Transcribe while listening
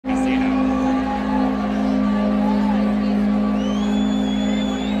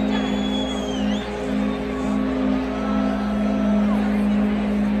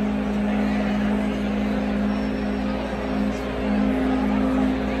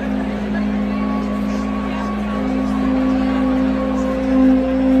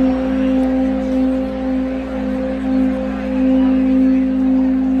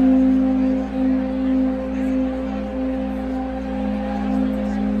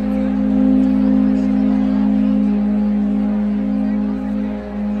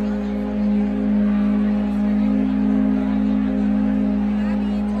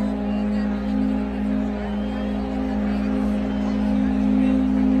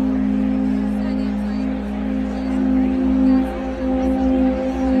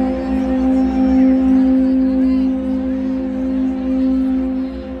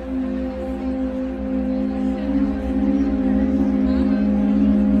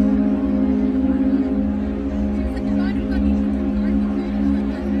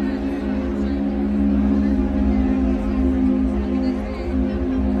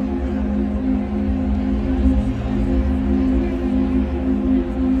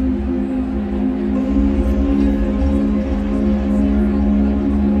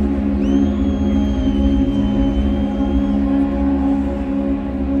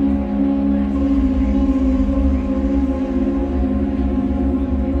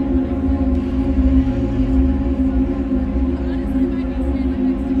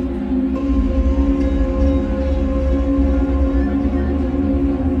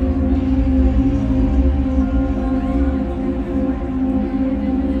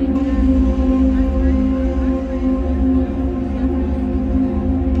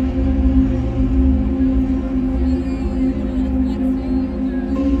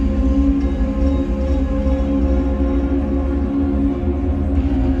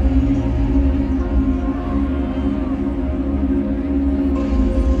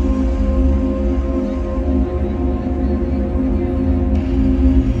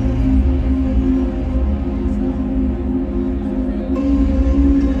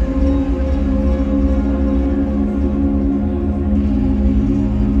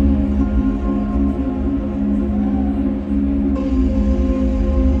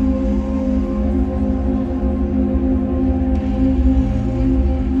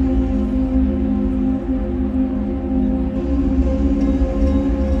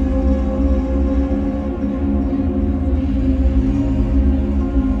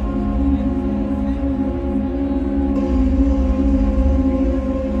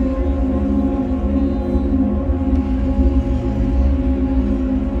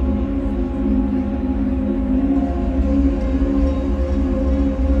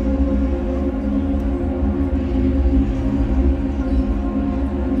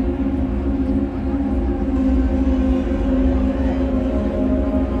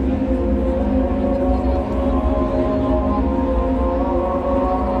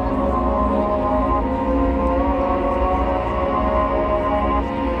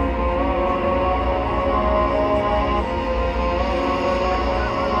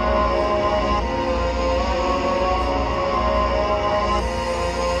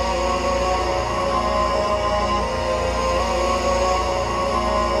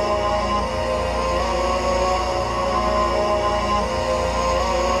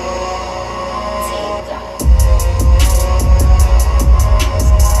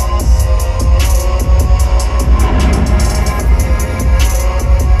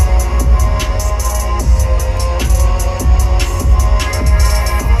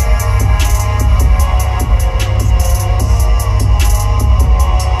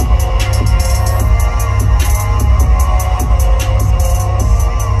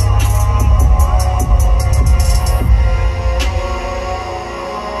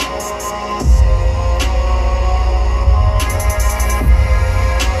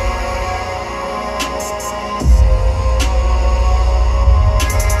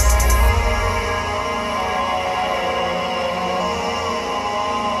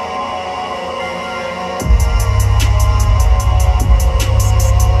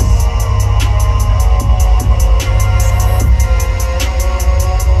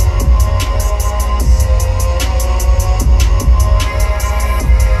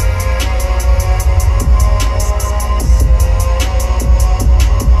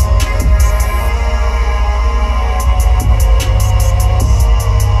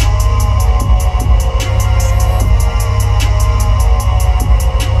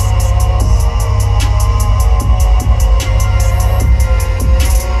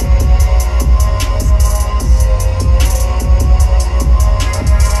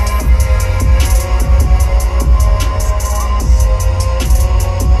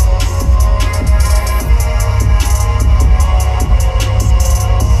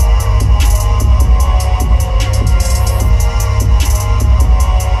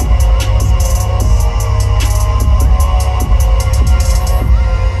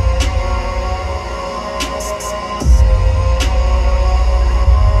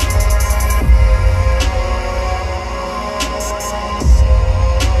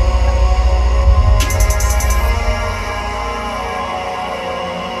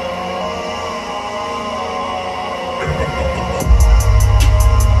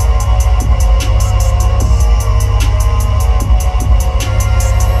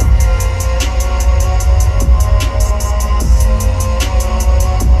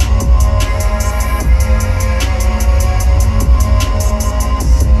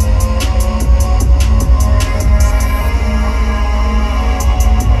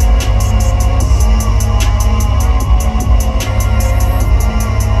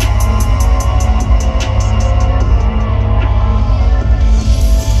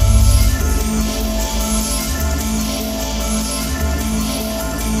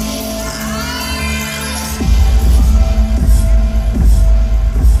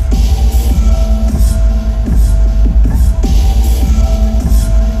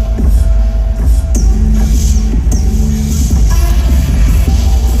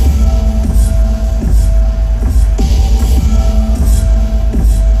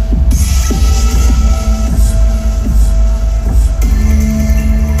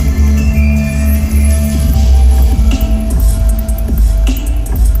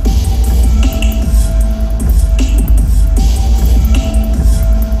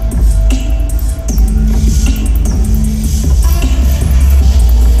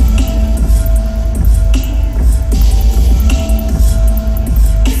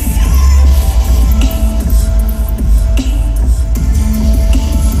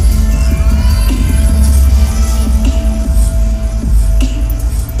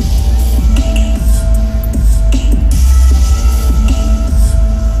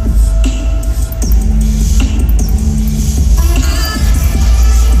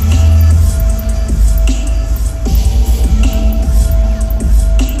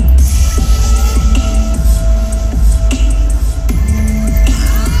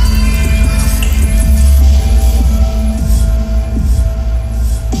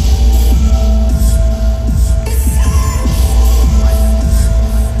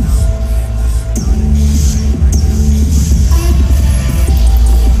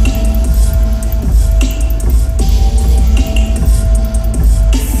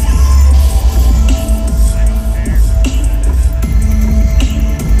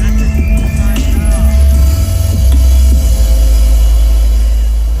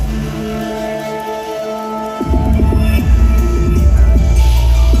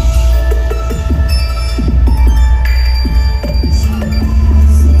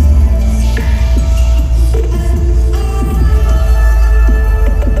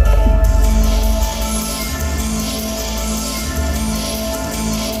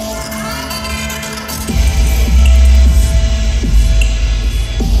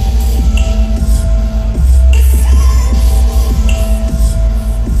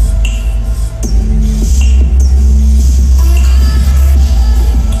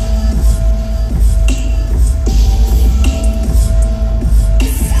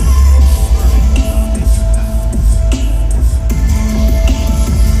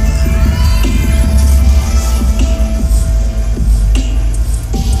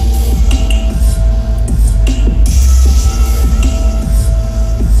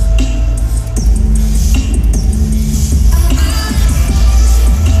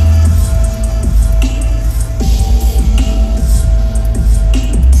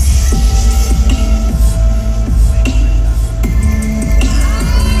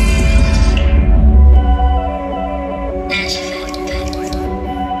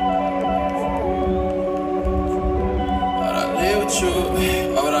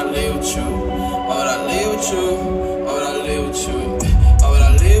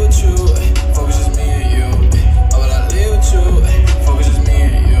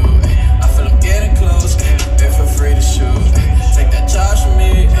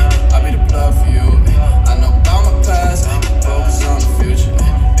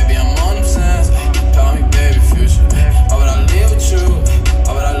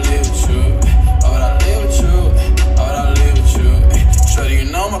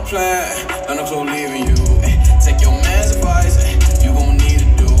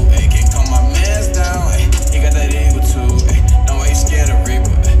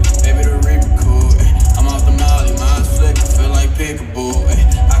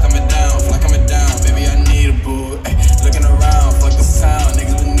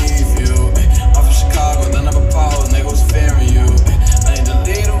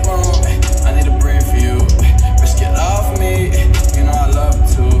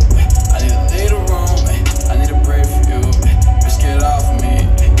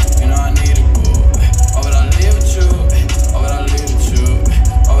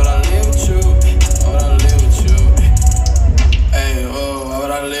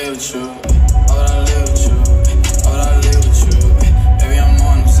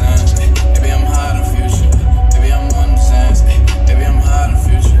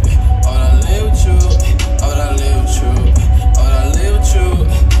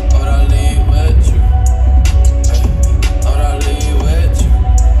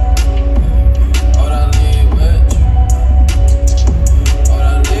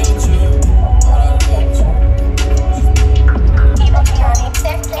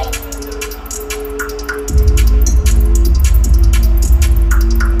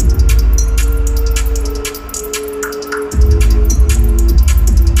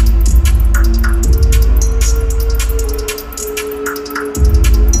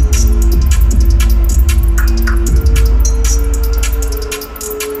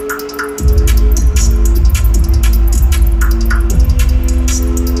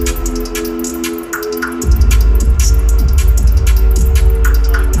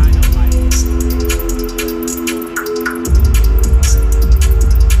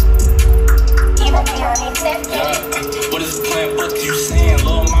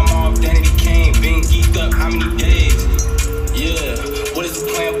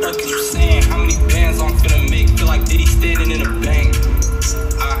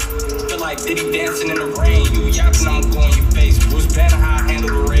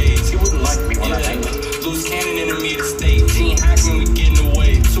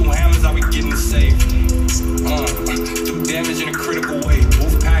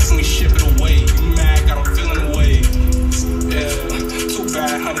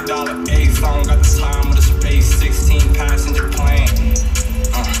$100 ace, I don't got the time or the space. 16 passenger plane.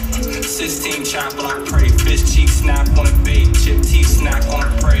 16 chapel, I pray. Fish cheeks snap on a bait. Chip teeth snack on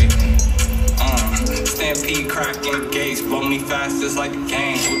a prey. Stampede crack in the gates. Blow me fast just like a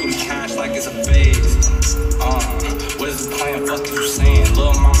game. Wiggle the cash like it's a phase. What is the plan? Fuck is you saying?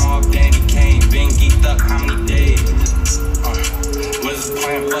 Lil' mama up Danny Kane. Been geeked up how many days? What is the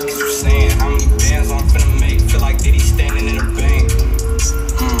plan? Fuck is you saying? How many bands I'm finna make? Feel like Diddy standing in a bank.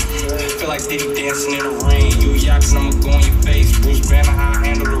 Feel like Diddy dancing in the rain. You yapping, I'ma go in your face. Bruce Banner, how I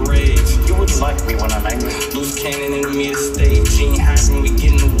handle the rage. You wouldn't like me when I'm angry. Loose cannon, enemy of the state. Gene hacking, we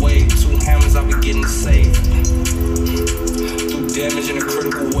getting away. 2 hammers, I be getting safe. Do damage in a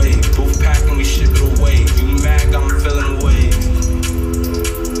critical way. Booth packing, we ship it away. You mad, got me feeling away.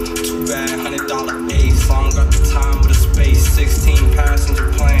 Too bad, $100 ace. I don't got the time or the space. 16 passenger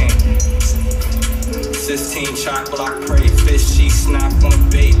plane. 16 chocolate, I pray. Fish cheeks snap on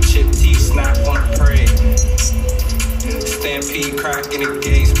a bait. Chip teeth snap on a prey. Stampede crack in the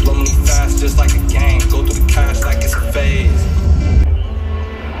gates. Blow me fast just like a game. Go through the cash like it's a phase.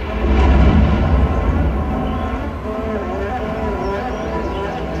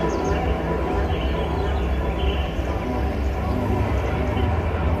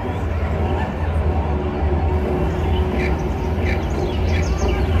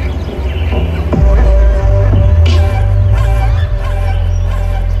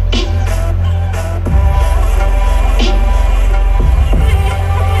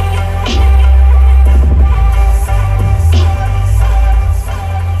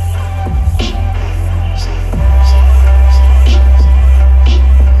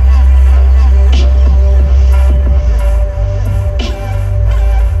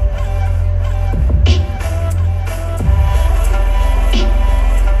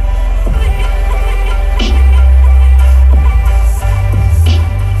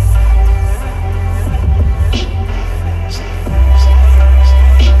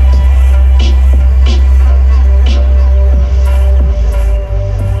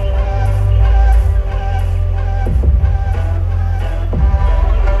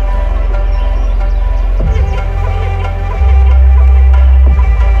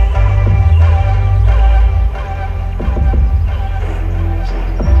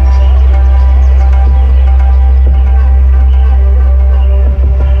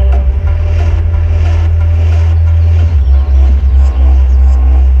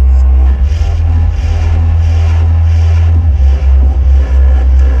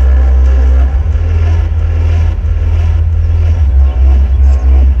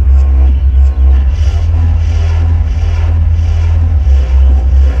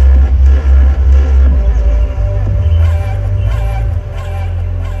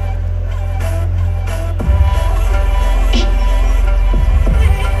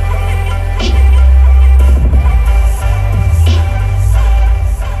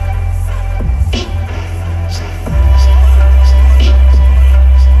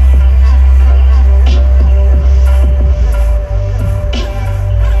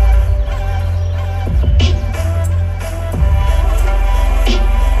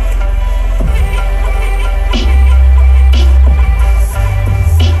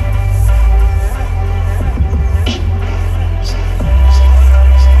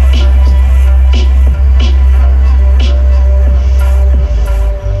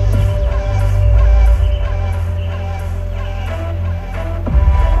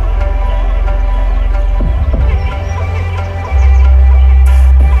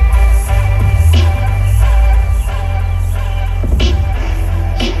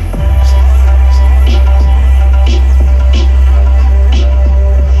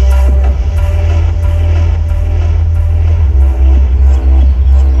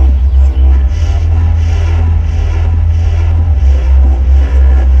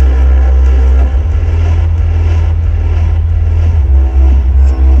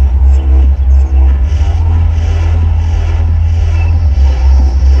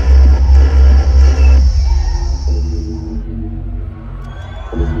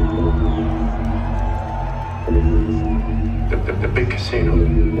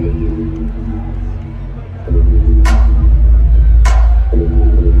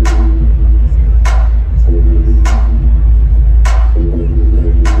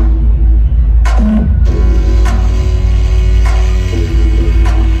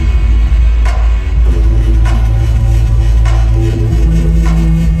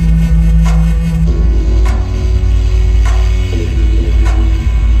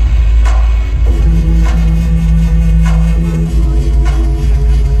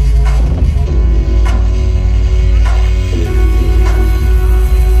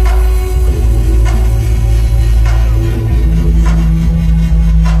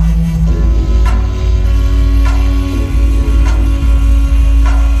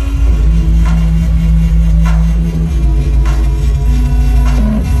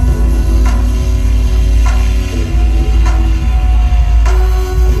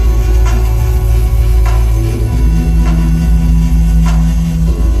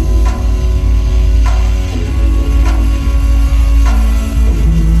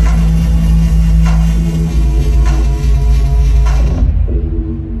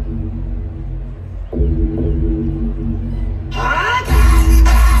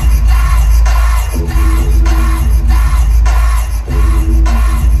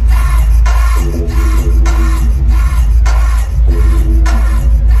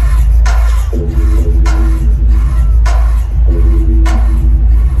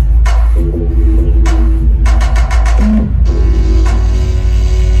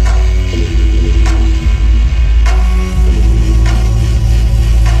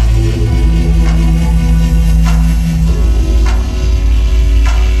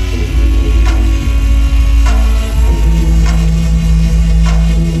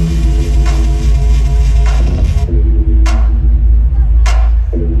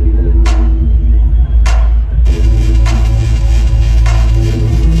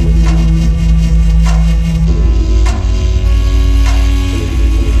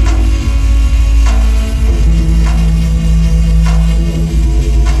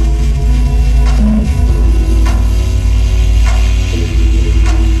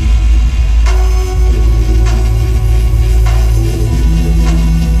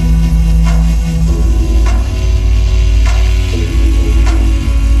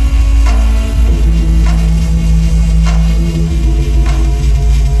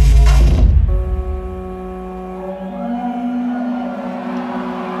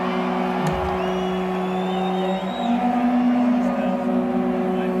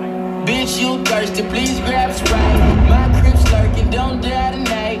 you thirsty, please grab Sprite. My crib's lurking, don't die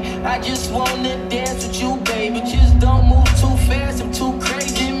tonight. I just wanna dance with you, baby. Just don't move too fast, I'm too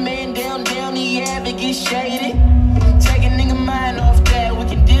crazy. Man, down the avenue, get shaded. Take a nigga mind off that. We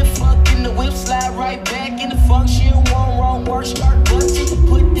can dip, fuck in the whip, slide right back in the function. One wrong word, start busting.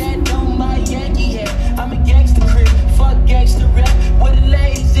 Put that on my Yankee hat. I'm a gangster crib, fuck gangster rap. Where the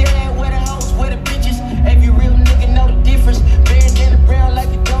ladies at, where the hoes, where the bitches. Every real nigga know the difference. Bandana brown like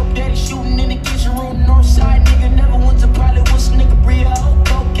a dope daddy, shooting in the kitchen room. Northside nigga never went to pilot. What's a nigga Brio?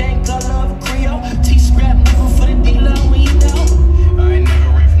 Cocaine color of a Creole. T-scrap moving for the dealer, when you know. I ain't never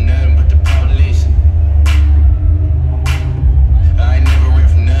ran from nothing but the police. I ain't never ran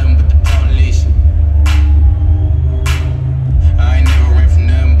from nothing but the police. I ain't never ran from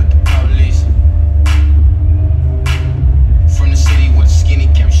nothing but the police. From the city with skinny,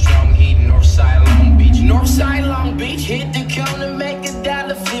 kept strong heat, Northside Long Beach. Northside Long Beach, hit the corner, make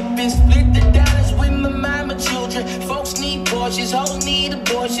 $1 flip and split the dollars with my mama children. Folks need Porsches, hoes need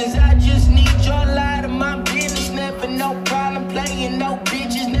abortions. I just need your light of my business. Never no problem playing, no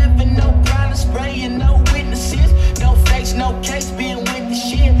bitches. Never no problem spraying, no witnesses. No face, no case, being with the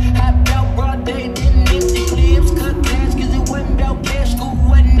shit. Hot out broad day, didn't empty clips. Cut gas, cause it wasn't about cash. School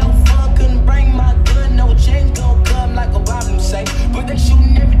wasn't no fun, couldn't bring my gun. No change gon' come like Obama say. But they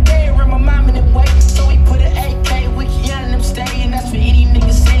shooting every day around my mom in them way. So we put an AK with Keanu and them stay. And that's for any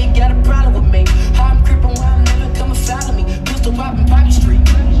niggas say they got a problem with me. How I'm crippin' while I'm never come and follow me. Pistol poppin' Poppy Street.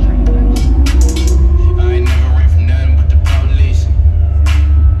 I ain't never ran from nothing but the police.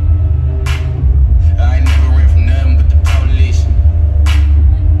 I ain't never ran from nothing but the police.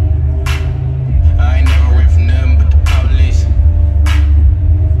 I ain't never ran from nothing but the police.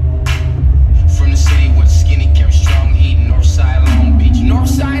 From the city with skinny, kept strong heat, Northside Long Beach.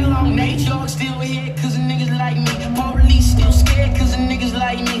 Northside Long Beach, y'all still here cause of niggas like me. Police still scared cause of niggas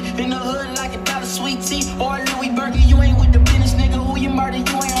like me. In the hood like $1 sweet tea or a Louis Burger. You ain't with the business, nigga. Who you murder?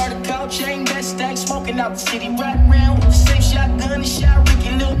 You ain't heard of cold chain. That stack smoking out the city. Riding around with the same shotgun and shot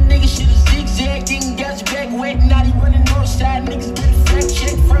Ricky. Little nigga should've zigzag. Getting got your back wet. Now they running Northside. Niggas better fact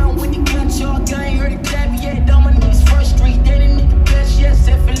check. Front with the gun talk. I ain't heard it clap yet. On my knees first street. They didn't nigga best yet.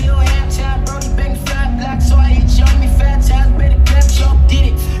 Set for little halftime. Brody banging 5 blocks. So I hit you on me 5 times. Better clap. Chalk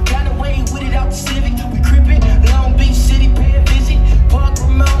did it. Got away with it out the Civic. We crippin'. Long Beach City. Pay a visit. Park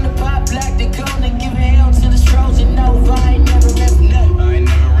Ramon. The pop black. The cone. And give a hell to the Stros and Nova. I ain't never rap for nothing. I ain't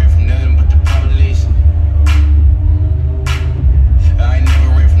never ran from nothing but the police.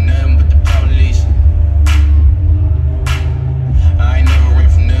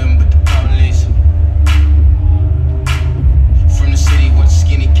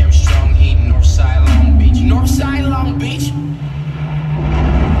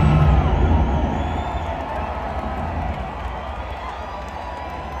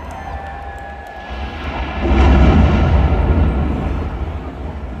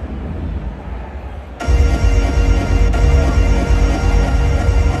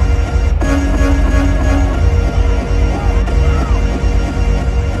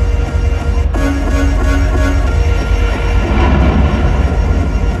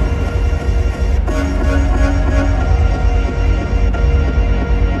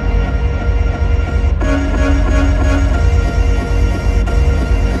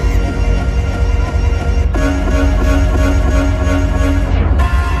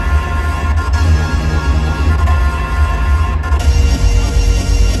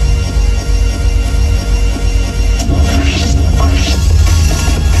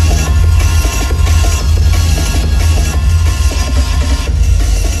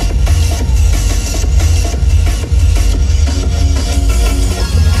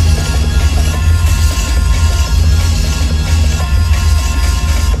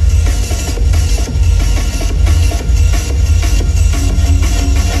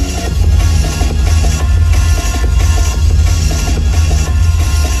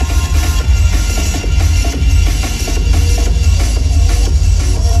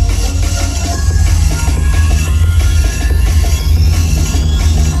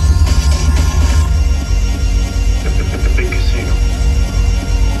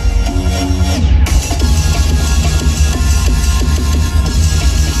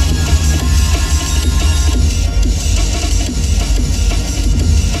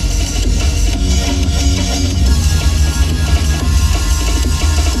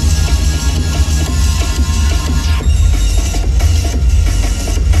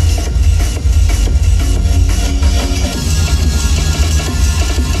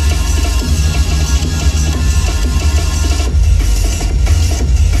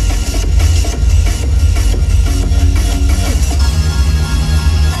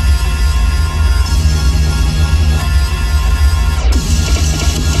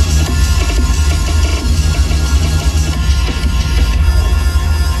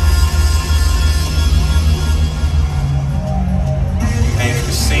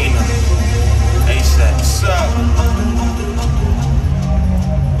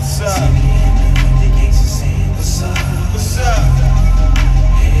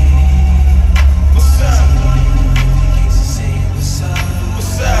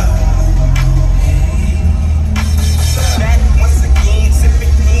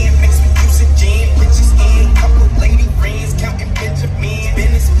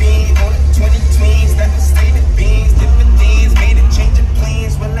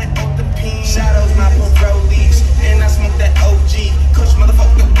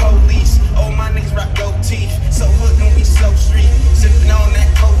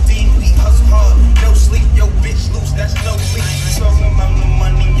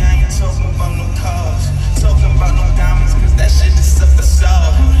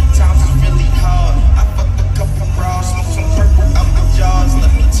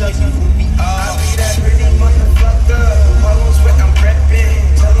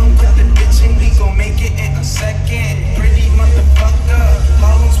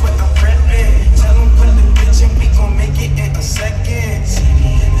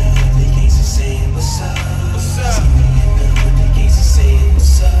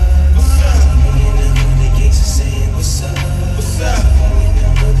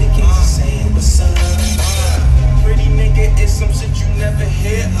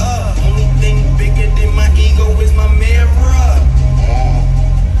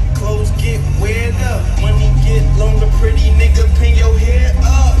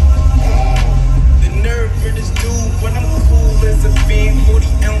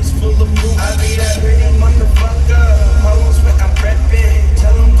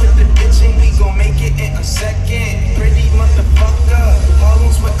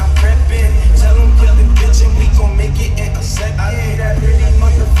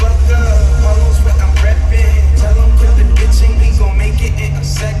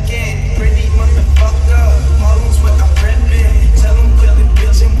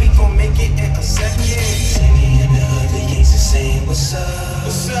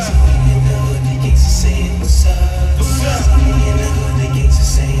 up? In the hood, the gangsters saying what's up? What's up? In the hood, the gangsters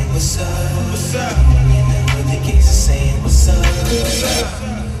saying what's up? What's up? In the hood, the gangsters saying what's up? What's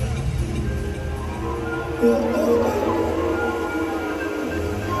up?